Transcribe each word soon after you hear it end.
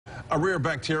A rare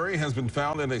bacteria has been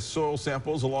found in soil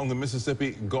samples along the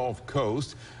Mississippi Gulf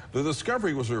Coast. The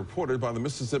discovery was reported by the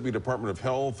Mississippi Department of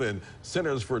Health and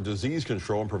Centers for Disease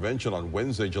Control and Prevention on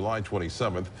Wednesday, July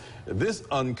 27th. This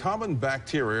uncommon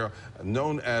bacteria,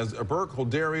 known as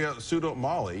Burkholderia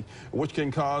pseudomallei, which can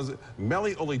cause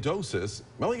melioidosis.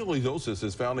 Melioidosis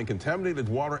is found in contaminated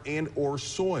water and or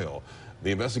soil. The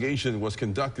investigation was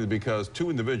conducted because two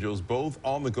individuals, both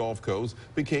on the Gulf Coast,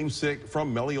 became sick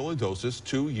from melioidosis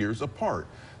 2 years apart.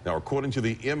 Now, according to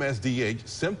the MSDH,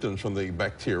 symptoms from the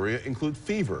bacteria include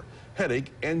fever,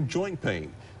 headache, and joint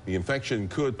pain. The infection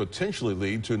could potentially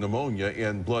lead to pneumonia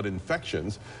and blood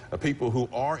infections. People who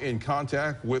are in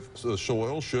contact with the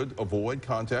soil should avoid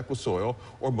contact with soil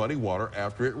or muddy water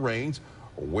after it rains.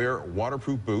 Wear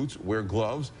waterproof boots, wear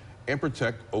gloves, and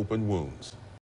protect open wounds.